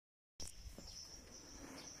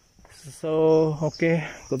So, okay,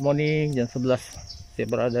 good morning. Jam 11 saya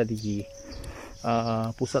berada di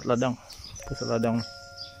pusat ladang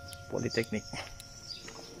Politeknik.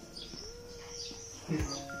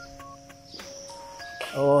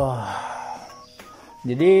 Oh,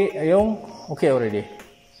 jadi Ayong okay already.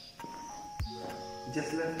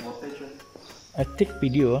 Just learn montage. I take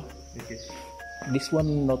video. Okay. This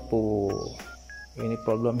one not for any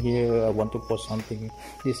problem here. I want to post something.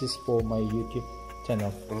 This is for my YouTube channel.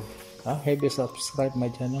 Oh. Have you subscribe my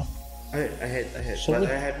channel? I had, Sorry? but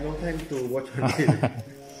I have no time to watch it.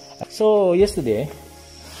 So yesterday,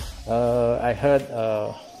 I heard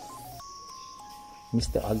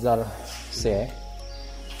Mr. Azhar say,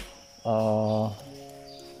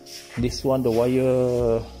 this one the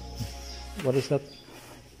wire, what is that?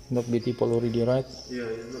 Not beautiful already, right? Yeah,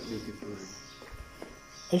 it's not beautiful.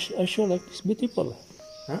 I sure like this beautiful.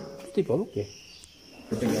 Huh? Beautiful, okay.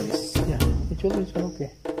 Yeah, actually it's okay.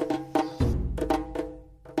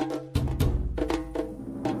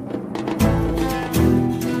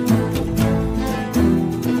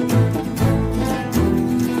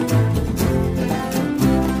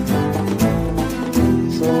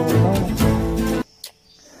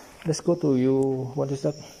 Let's go to you. What is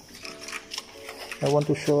that? I want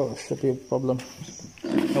to show you problem.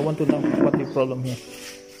 I want to know what the problem here.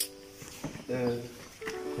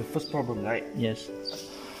 The first problem, right? Yes.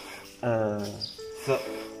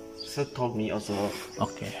 Sir told me also.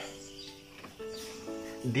 Okay.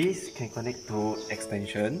 This can connect to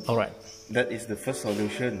extension. All right. That is the first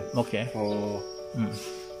solution. Okay. For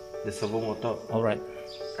the servo motor. All right.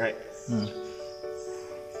 Right.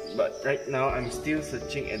 But right now I'm still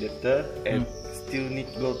searching adapter and still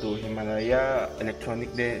need to go to Himalaya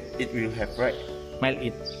electronic there. It will have, right? Mile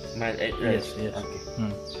 8. Mile 8, right? Yes, yes. Okay.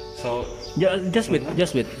 So Yeah, just wait.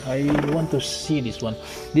 I want to see this one.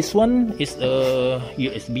 This one is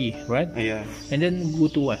USB, right? yeah. And then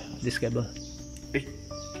go to where? This cable.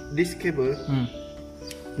 This cable,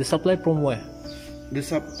 The supply from where? the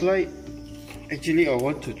supply. Actually, I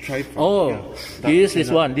want to try. Use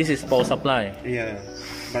this one. This is power supply. Yeah,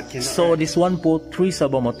 but cannot. So this one for 3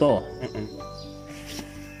 servo motor.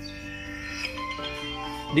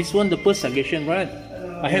 This one the first suggestion, right?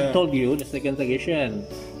 I have told you the second suggestion.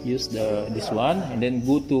 Use this one and then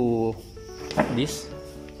go to this,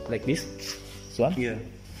 like this one. Yeah.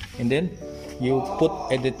 And then you put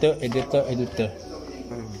editor.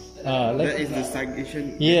 That is the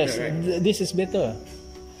suggestion. Yes, better, right? this is better.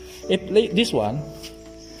 If like this one,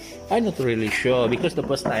 I'm not really sure because the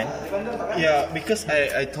first time. Yeah, because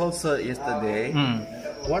I told sir yesterday.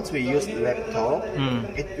 Once we use laptop,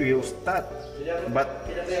 it will start. But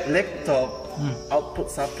laptop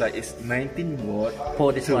output supply is 19 watt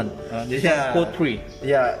For this one, this Yeah. one for 3.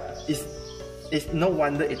 Yeah, it's no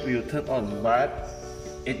wonder it will turn on, but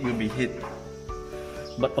it will be hit.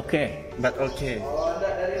 But okay. But okay.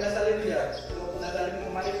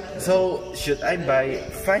 So should I buy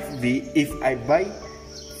 5V? If I buy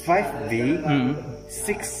 5V,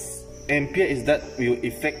 6 ampere is that will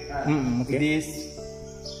affect Okay. this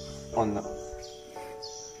or not?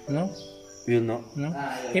 No, Will not. no.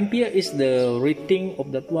 Ampere is the rating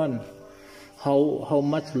of that one. How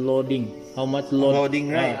much loading? How much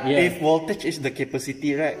Loading, right? Yeah. If voltage is the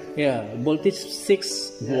capacity, right? Yeah, voltage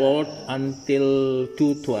 6 volt until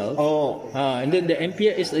 212. Oh, And then the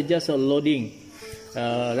ampere is just a loading.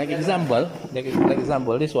 Like example,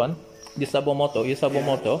 this one, this servo motor, yes.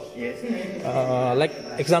 like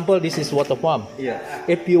example, this is water pump. Yeah.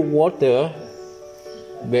 If you water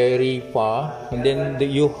very far and then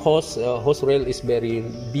your hose rail is very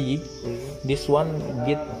big, this one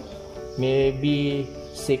get maybe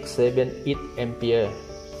 6, 7, 8 ampere.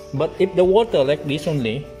 But if the water like this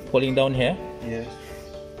only falling down here, Yes.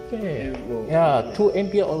 okay, yeah, 2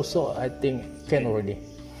 ampere also I think can already.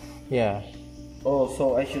 Yeah. Oh,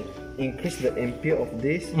 so I should increase the ampere of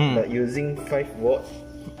this by using 5 watt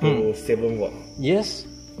to 7 watt. Yes.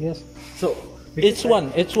 So It's one.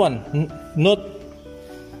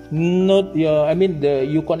 Not your. I mean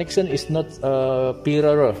your connection is not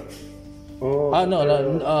parallel. Oh. No.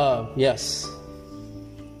 Yes.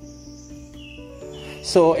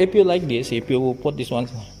 So if you like this, if you put this one,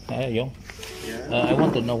 I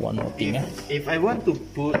want to know one more thing. If I want to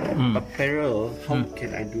put a parallel, how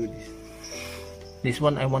can I do this? This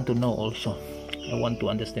one I want to know also. I want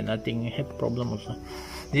to understand. I think I have problem also.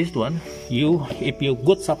 This one, if you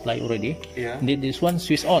good supply already, this one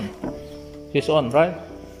switch on, right?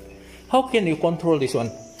 How can you control this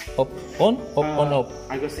one? Off, on, off.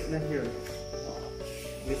 I got signal here.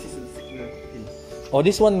 This is the signal pin. Oh,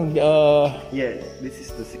 this one. Yeah, this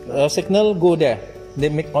is the signal. Signal go there. They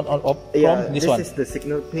make on off Yeah, from this this one. is the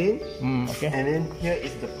signal pin, Okay. and then here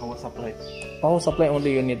is the power supply. Power supply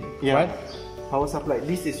only you need, Yeah. right? Power supply.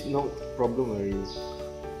 This is no problem already.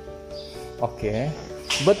 Okay.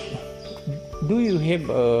 But do you have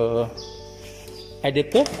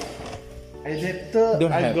adapter? Adapter,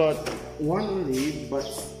 Don't I have. got one only, but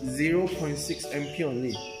 0.6 ampere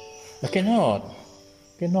only. I cannot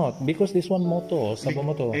because this one motor, servo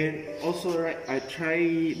motor. And also, right, I try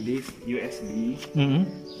this USB. Mm-hmm.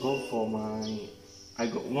 Go for my. I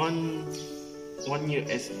got one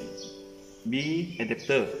USB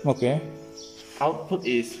adapter. Okay. Output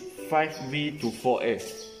is 5V to 4A.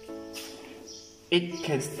 It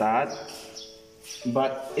can start,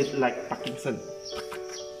 but it's like Parkinson.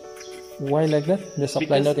 Why like that? The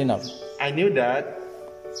supply Because not enough. I knew that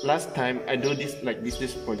last time I do this like this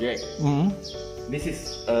project. Mm-hmm. This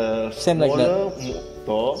is a Same like that. smaller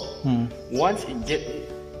motor. Once it get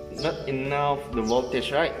not enough the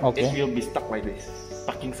voltage, right? Okay. It will be stuck like this.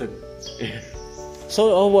 Parkinson.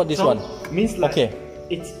 So how about this So, one? means like Okay.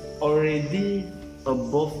 it's already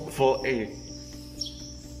above 4A.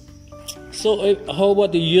 So how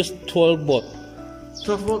about you use 12 volt?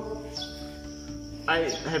 12 volt.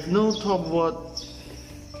 I have no 12 volt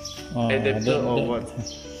adapter or what.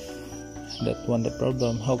 That one the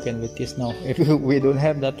problem. How can we test now? If we don't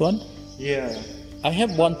have that one, Yeah. I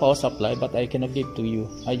have one power supply, but I cannot give to you.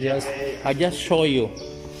 I just show you.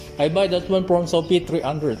 I buy that one from Shopee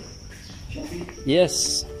 300.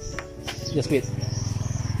 Yes. Just wait.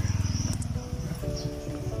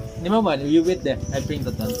 Never mind. You wait there. I bring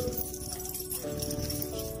that one.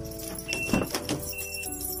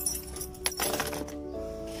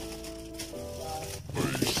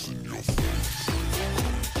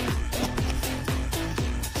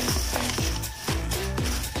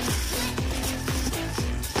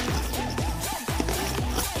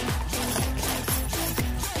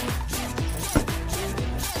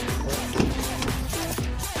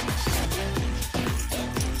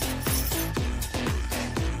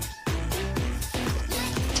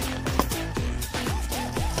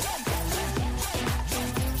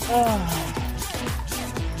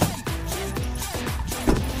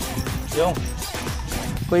 Yung,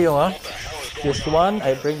 Kuya, huh? This one,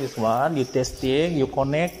 I bring this one. You testing, you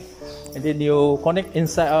connect, and then you connect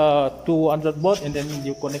inside 200 volt, and then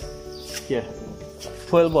you connect here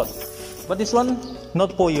 12 volt. But this one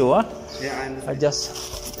not for you, huh? Yeah, I I understand. just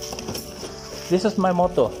this is my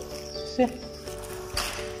motto. See?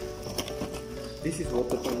 This is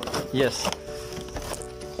water pump. Yes.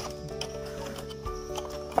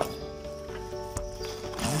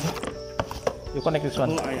 You connect this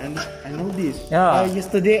one. Oh, I know this. Yeah.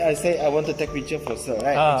 Yesterday I said I want to take picture for sir,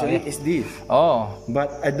 right? Actually, Yeah. it's this. Oh, But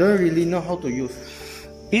I don't really know how to use.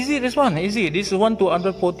 easy this one, easy. This one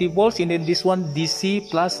 240 volts, and then this one DC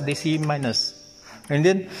plus DC minus, and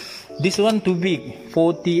then this one too big,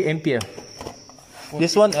 40 ampere.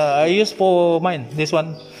 This one I use for mine. This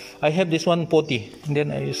one I have this one 40, and then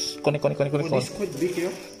I use connect. Oh, this quite big,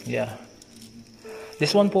 yeah. Yeah.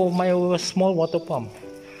 This one for my small water pump,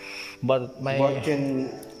 but my But can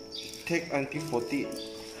take until 40.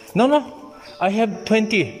 no. I have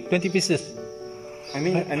 20 pieces. I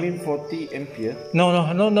mean 40 ampere. No,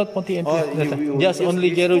 not 40 ampere. you Just only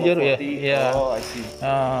use 0. for 40. Yeah. Oh, I see.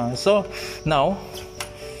 So now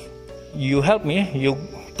you help me. You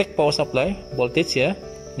take power supply voltage here,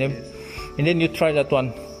 then, and then you try that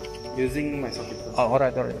one. Using my socket first. Oh,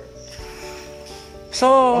 alright. So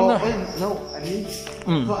Oh, no, no, I mean,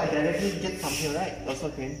 so I directly get from here, right? Also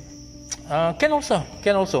can.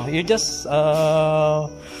 can also. You just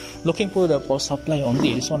looking for the power supply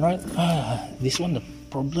only. This one, right? This one the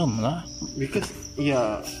problem, lah. Because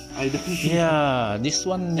yeah, I definitely. Yeah, this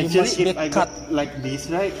one you Actually, must if get I cut. got like this,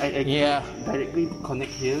 right? I Yeah. directly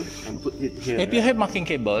connect here and put it here. If you have marking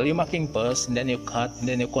cable, you marking first, and then you cut, and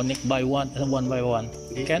then you connect by one by one.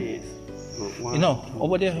 This Can? is one, You know,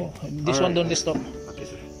 over there, this one Alright. don't stop. Okay,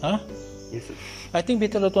 sir. Huh? Yes, sir. I think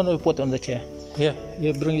better that one we put on the chair. Here,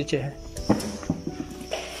 you bring the chair.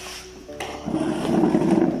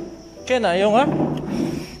 Can I, yung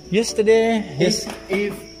Yesterday, yes,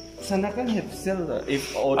 If Sanakan have sell,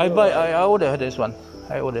 if order, I order this one.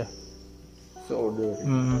 I order. so order.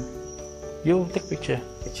 You take picture.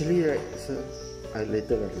 Actually, right, sir, I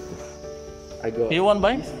later. I got. You want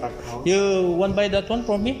buy? this account. You want buy that one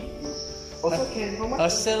from me? Also can how much? I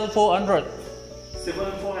sell 400.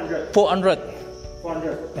 400. 400.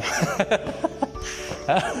 400.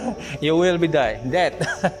 You will be dead.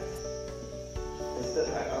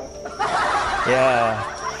 Yeah,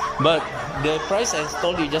 but the price I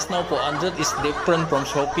told you just now 400 is different from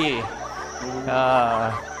Shopee.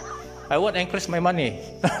 I want to increase my money.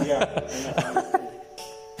 Yeah.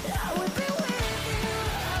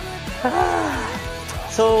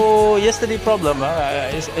 So yesterday problem,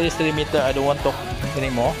 yesterday meter I don't want to talk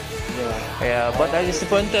anymore. Yeah, but I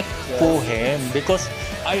disappointed for him because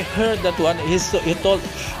I heard that one. He told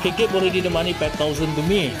he gave already the money 5,000 to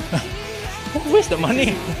me. Where's the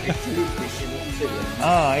money?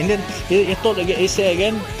 And then he told again. He said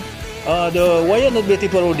again, the wire not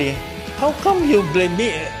beautiful already. How come you blame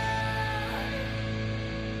me?